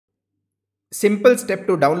simple step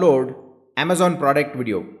to download Amazon product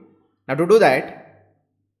video. Now to do that,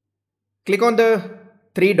 click on the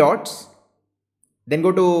three dots, then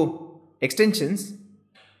go to extensions.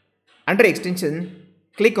 Under extension,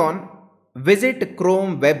 click on visit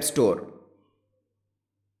Chrome web store.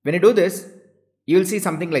 When you do this, you will see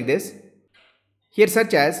something like this. Here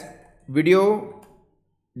search as video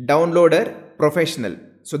downloader professional.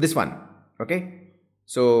 So this one, okay.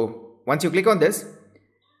 So once you click on this,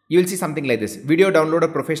 you will see something like this, video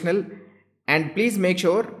downloader professional, and please make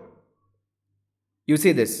sure you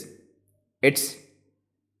see this. It's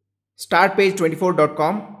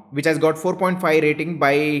startpage24.com, which has got 4.5 rating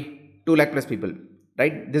by 2 lakh plus people,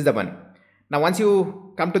 right? This is the one. Now once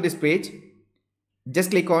you come to this page,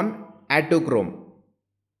 just click on add to Chrome.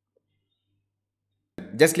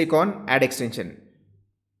 Just click on add extension.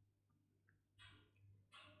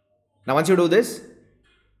 Now once you do this,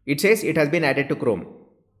 it says it has been added to Chrome.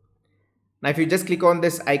 Now if you just click on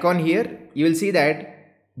this icon here, you will see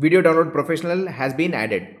that video download professional has been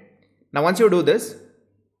added. Now once you do this,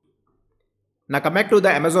 now come back to the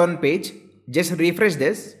Amazon page, just refresh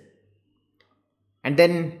this and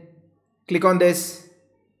then click on this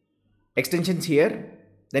extensions here,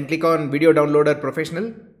 then click on video downloader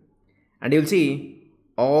professional, and you will see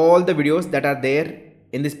all the videos that are there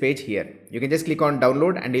in this page here. You can just click on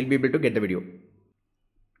download and you'll be able to get the video.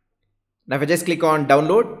 Now if I just click on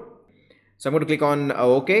download, so I'm going to click on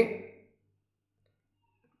OK.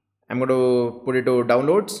 I'm going to put it to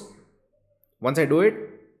downloads. Once I do it,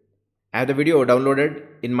 I have the video downloaded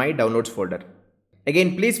in my downloads folder.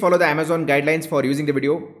 Again, please follow the Amazon guidelines for using the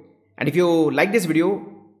video. And if you like this video,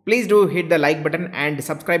 please do hit the like button and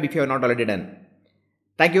subscribe if you have not already done.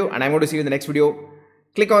 Thank you, and I'm going to see you in the next video.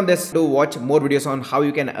 Click on this to watch more videos on how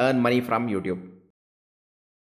you can earn money from YouTube.